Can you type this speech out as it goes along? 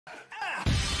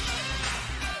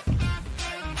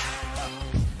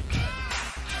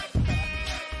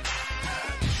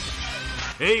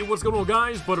Hey, what's going on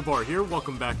guys? Butterbar here.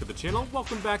 Welcome back to the channel.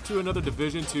 Welcome back to another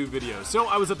Division 2 video. So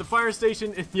I was at the fire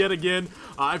station yet again.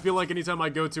 I feel like anytime I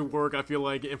go to work, I feel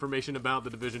like information about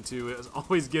the Division 2 is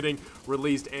always getting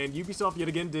released, and Ubisoft yet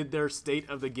again did their State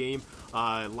of the Game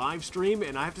live stream,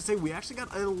 and I have to say we actually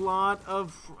got a lot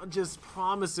of just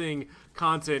promising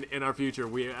content in our future.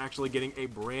 We are actually getting a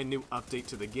brand new update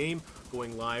to the game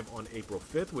going live on April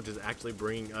 5th, which is actually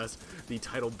bringing us the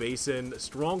Tidal Basin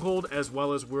Stronghold as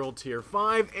well as World Tier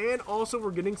 5, and also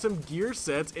we're getting some gear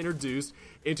sets introduced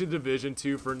into Division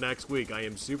 2 for next week. I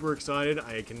am super excited.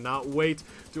 I cannot wait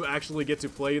to actually get to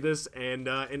play this and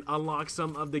unlock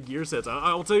some of the gear sets.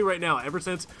 I'll tell you right now, ever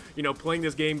since, playing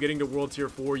this game, getting to World Tier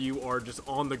 4, you are just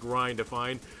on the grind to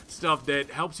find stuff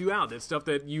that helps you out. That's stuff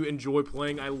that you enjoy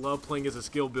playing. I love playing as a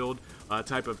skill build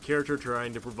type of character,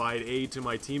 trying to provide aid to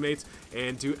my teammates,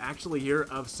 and to actually hear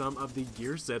of some of the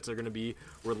gear sets that are going to be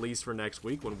released for next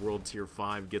week when World Tier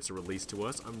 5 gets released to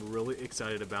us. I'm really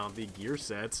excited about the gear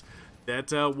sets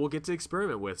that we'll get to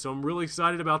experiment with. So I'm really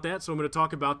excited about that, so I'm going to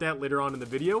talk about that later on in the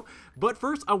video. But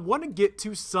first, I want to get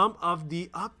to some of the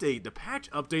update, the patch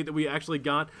update that we actually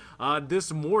got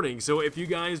this morning. So if you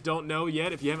guys don't know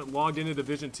yet, if you haven't logged into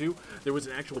Division 2, there was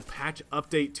an actual patch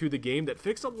update to the game that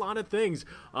fixed a lot of things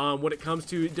when it comes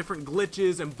to different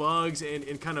glitches and bugs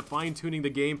and kind of fine-tuning the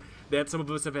game that some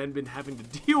of us have been having to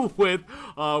deal with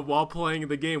while playing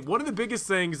the game. One of the biggest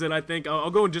things that I think,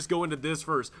 I'll go and just go into this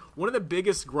first. One of the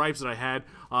biggest gripes that I had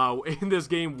in this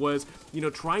game was,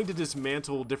 trying to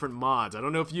dismantle different mods. I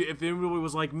don't know if anybody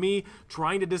was like me,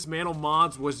 trying to dismantle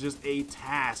mods was just a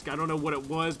task. I don't know what it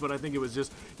was, but I think it was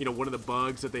just, one of the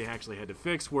bugs that they actually had to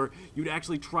fix, where you'd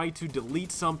actually try to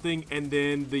delete something and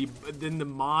then the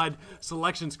mod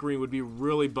selection screen would be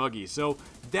really buggy. So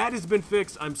that has been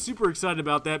fixed. I'm super excited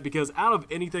about that, because out of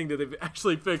anything that they've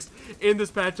actually fixed in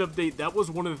this patch update, that was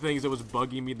one of the things that was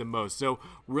bugging me the most. So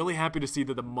really happy to see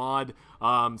that the mod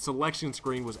selection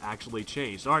screen was actually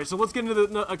changed. Alright, so let's get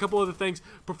into a couple other things.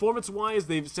 Performance-wise,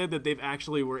 they've said that they've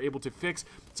actually were able to fix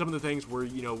some of the things where,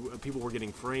 people were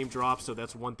getting frame drops, so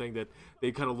that's one thing that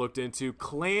they kind of looked into.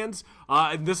 Clans,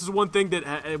 and this is one thing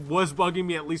that was bugging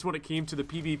me, at least when it came to the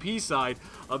PvP side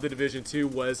of the Division 2,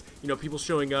 was, people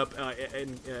showing up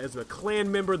as a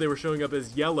clan member, they were showing up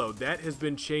as yellow. That has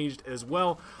been changed as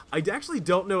well. I actually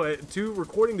don't know, to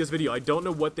recording this video, I don't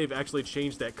know what they've actually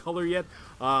changed that color yet,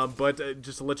 but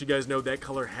just to let you guys know, that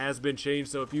color has been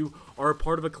changed. So if you are a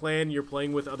part of a clan, you're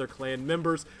playing with other clan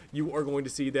members, you are going to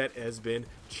see that has been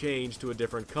changed to a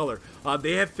different color.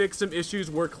 They have fixed some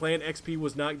issues where clan XP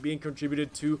was not being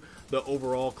contributed to the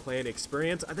overall clan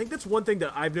experience. I think that's one thing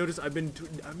that I've noticed. I've been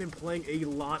playing a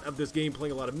lot of this game,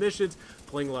 playing a lot of missions,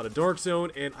 playing a lot of Dark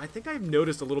Zone, and I think I've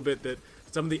noticed a little bit that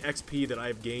some of the XP that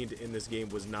I've gained in this game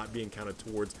was not being counted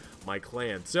towards my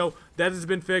clan. So that has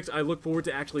been fixed. I look forward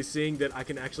to actually seeing that I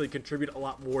can actually contribute a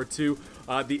lot more to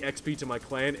the XP to my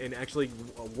clan and actually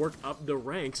work up the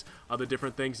ranks of the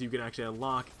different things you can actually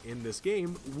unlock in this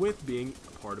game with being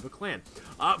a part of a clan.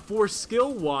 For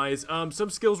skill-wise, some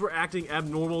skills were acting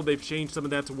abnormal. They've changed some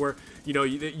of that to where,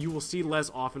 you will see less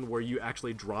often where you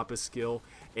actually drop a skill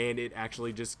and it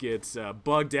actually just gets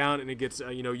bugged out, and it gets,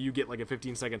 you get like a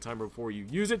 15-second timer before you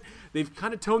use it. They've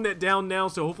kind of toned that down now,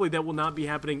 so hopefully that will not be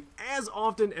happening as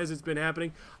often as it's been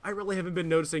happening. I really haven't been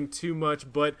noticing too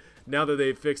much, but now that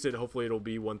they've fixed it, hopefully it'll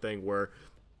be one thing where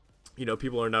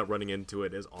people are not running into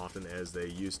it as often as they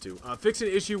used to. Fix an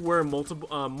issue where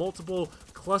multiple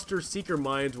cluster seeker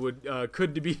mines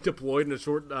could be deployed in a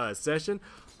short session.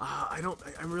 I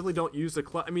really don't use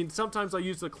the sometimes I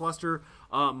use the cluster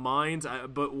mines,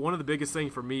 but one of the biggest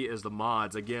things for me is the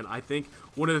mods. Again, I think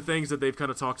one of the things that they've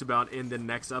kind of talked about in the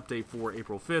next update for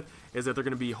April 5th is that they're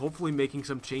going to be hopefully making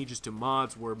some changes to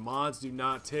mods where mods do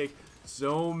not take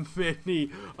so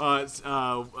many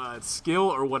skill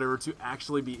or whatever to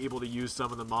actually be able to use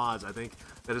some of the mods. I think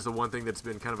that is the one thing that's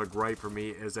been kind of a gripe for me,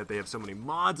 is that they have so many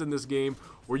mods in this game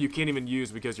where you can't even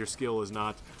use because your skill is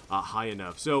not high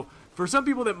enough. So for some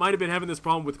people that might have been having this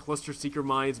problem with cluster seeker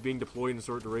mines being deployed in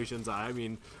short durations,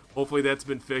 hopefully that's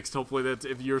been fixed. Hopefully that's,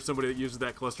 if you're somebody that uses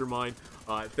that cluster mine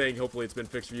thing, hopefully it's been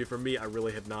fixed for you. For me, I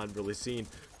really have not really seen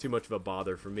too much of a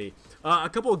bother for me. A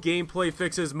couple of gameplay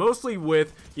fixes, mostly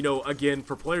with, again,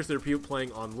 for players that are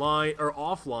playing online or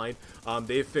offline,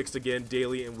 they've fixed, again,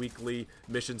 daily and weekly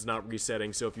missions not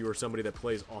resetting. So if you are somebody that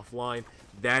plays offline,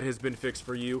 that has been fixed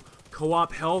for you.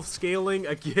 Co-op health scaling,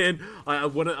 again, I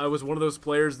was one of those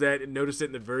players that noticed it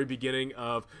in the very beginning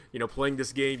of, playing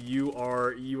this game. You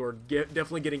are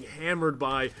definitely getting getting hammered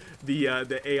by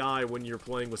the AI when you're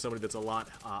playing with somebody that's a lot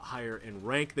higher in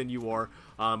rank than you are.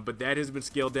 But that has been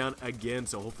scaled down again,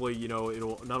 so hopefully, you know,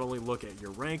 it'll not only look at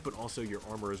your rank, but also your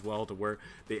armor as well, to where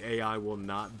the AI will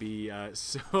not be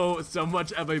so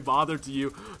much of a bother to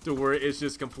you, to where it's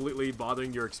just completely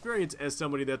bothering your experience as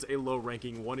somebody that's a low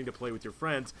ranking wanting to play with your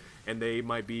friends, and they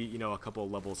might be, you know, a couple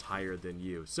of levels higher than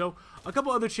you. So a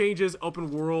couple other changes,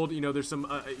 open world, you know, there's some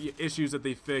issues that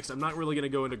they fixed. I'm not really going to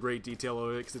go into great detail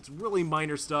of it because it's really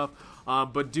minor stuff,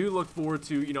 but do look forward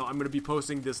to, you know, I'm going to be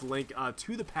posting this link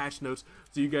to the patch notes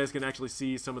so you guys can actually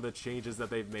see some of the changes that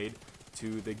they've made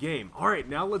to the game. Alright,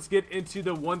 now let's get into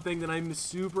the one thing that I'm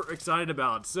super excited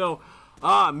about. So,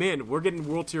 man, we're getting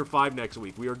World Tier 5 next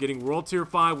week. We are getting World Tier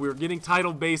 5, we're getting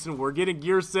Title Basin, we're getting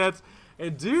gear sets.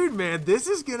 And dude, man, this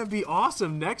is going to be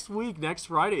awesome. Next week, next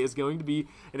Friday, is going to be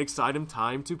an exciting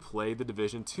time to play the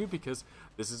Division 2 because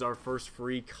this is our first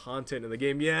free content in the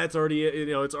game. Yeah, it's already, you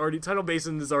know, it's already, Title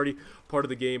Basin is already part of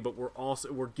the game, but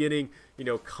we're getting, you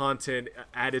know, content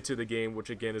added to the game, which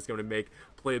again is going to make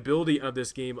playability of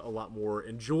this game a lot more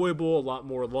enjoyable, a lot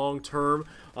more long-term,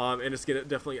 and it's going to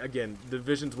definitely, again,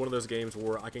 Division's one of those games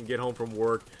where I can get home from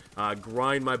work,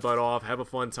 grind my butt off, have a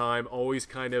fun time, always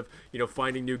kind of, you know,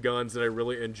 finding new guns that I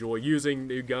really enjoy using,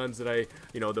 new guns that I,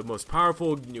 you know, the most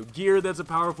powerful, new gear that's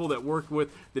powerful, that work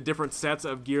with the different sets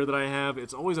of gear that I have.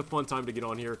 It's always a fun time to get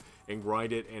on here and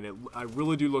grind it, and I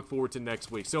really do look forward to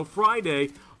next week. So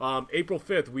Friday, April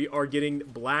 5th, we are getting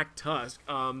Black Tusk.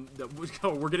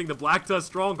 We're getting the Black Tusk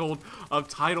Stronghold of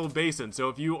Title Basin. So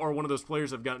if you are one of those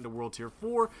players that have gotten to World Tier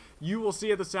 4, you will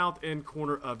see at the south end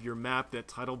corner of your map that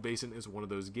Title Basin is one of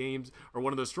those games, or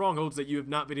one of those strongholds that you have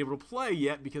not been able to play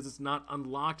yet because it's not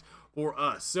unlocked for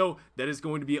us. So that is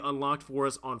going to be unlocked for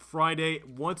us on Friday.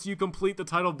 Once you complete the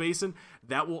Title Basin,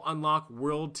 that will unlock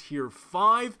World Tier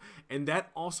 5, and that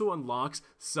also unlocks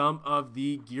some of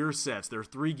the gear sets. There are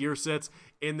 3 gear sets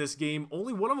in this game.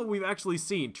 Only one of them we've actually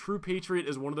seen. True Patriot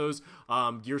is one of those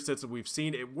gear sets that we've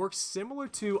seen. It works similar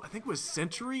to, I think it was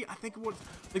Century. I think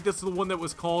that's the one that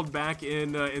was called back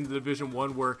in the Division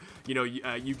 1, where, you know,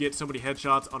 you get so many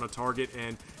headshots on a target,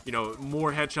 and, you know,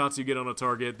 more headshots you get on a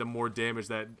target, the more damage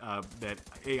that that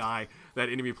AI, that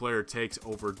enemy player, takes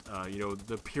over, you know,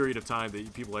 the period of time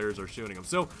that players are shooting them.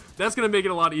 So that's going to make it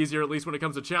a lot easier, at least when it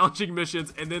comes to challenging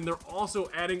missions. And then they're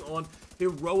also adding on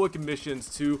heroic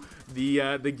missions to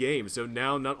the game. So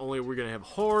now not only are we going to have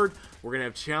hard, we're going to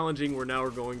have challenging, we're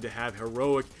going to have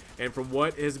heroic. And from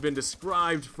what has been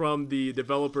described from the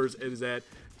developers is that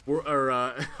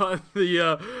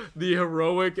the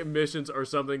heroic missions are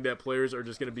something that players are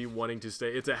just going to be wanting to stay.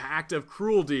 It's an act of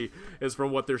cruelty, is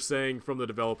from what they're saying from the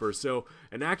developers. So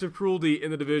an act of cruelty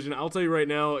in the Division. I'll tell you right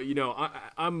now, you know,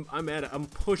 I'm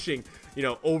pushing, you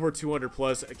know, over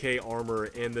 200+ armor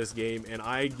in this game, and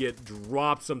I get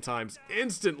dropped sometimes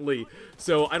instantly.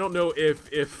 So I don't know if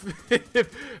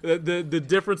the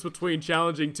difference between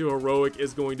challenging to heroic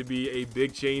is going to be a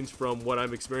big change from what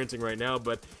I'm experiencing right now.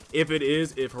 But if it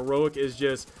is, if heroic is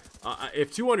just,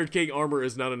 if 200k armor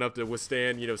is not enough to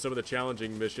withstand, you know, some of the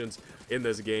challenging missions in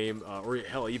this game, or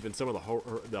hell, even some of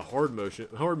the hard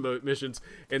missions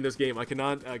in this game, I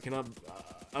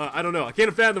don't know. I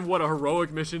can't fathom what a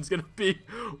heroic mission is going to be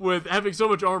with having so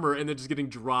much armor and then just getting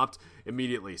dropped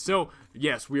immediately. So,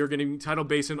 yes, we are getting Title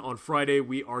Basin on Friday.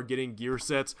 We are getting gear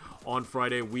sets on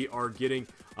Friday. We are getting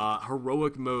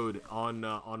heroic mode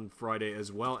on Friday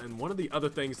as well. And one of the other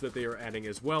things that they are adding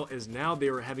as well is now they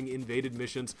are having invaded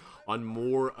missions on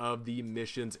more of the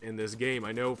missions in this game.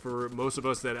 I know for most of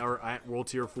us that are at World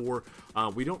Tier 4,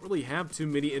 we don't really have too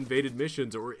many invaded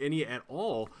missions, or any at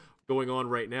all, going on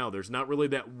right now. There's not really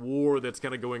that war that's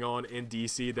kind of going on in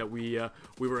DC that we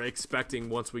were expecting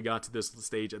once we got to this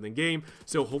stage in the game.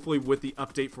 So hopefully with the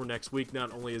update for next week,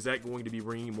 not only is that going to be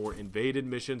bringing more invaded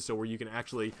missions, so where you can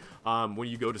actually, when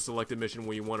you go to select a mission,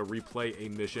 when you want to replay a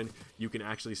mission, you can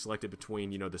actually select it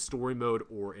between, you know, the story mode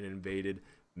or an invaded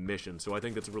mission. So I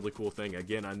think that's a really cool thing.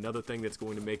 Again, another thing that's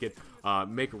going to make it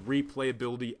make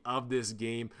replayability of this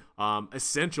game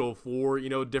essential for, you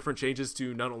know, different changes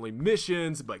to not only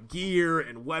missions but gear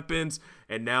and weapons,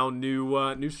 and now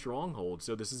new strongholds.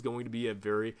 So this is going to be a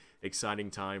very exciting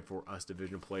time for us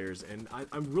Division players, and I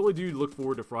really do look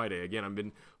forward to Friday. Again, I've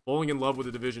been falling in love with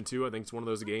the Division 2. I think it's one of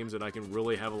those games that I can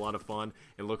really have a lot of fun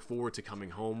and look forward to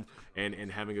coming home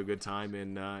and having a good time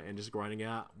and just grinding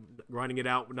it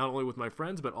out not only with my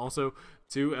friends but also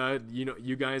to you know,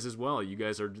 you guys as well. You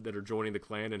guys that are joining the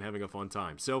clan and having a fun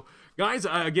time. So guys,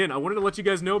 again, I wanted to let you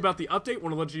guys know about the update.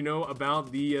 Want to let you know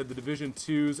about the Division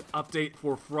 2's update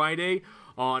for Friday.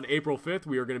 on April 5th,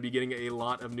 we are going to be getting a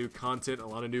lot of new content, a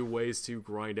lot of new ways to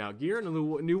grind out gear, and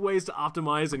new ways to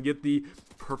optimize and get the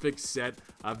perfect set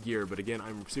of gear. But again,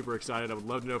 I'm super excited. I would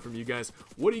love to know from you guys,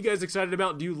 what are you guys excited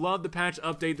about? Do you love the patch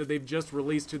update that they've just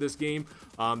released to this game,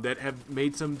 that have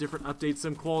made some different updates,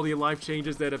 some quality of life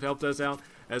changes that have helped us out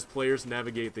as players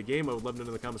navigate the game? I would love to know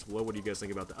in the comments below, what do you guys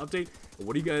think about the update? And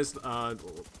what do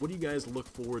you guys look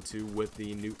forward to with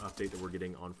the new update that we're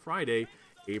getting on Friday,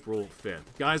 April 5th.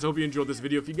 Guys, hope you enjoyed this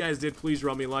video. If you guys did, please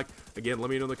drop me a like. Again, let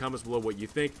me know in the comments below what you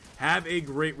think. Have a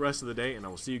great rest of the day, and I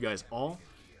will see you guys all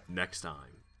next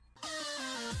time.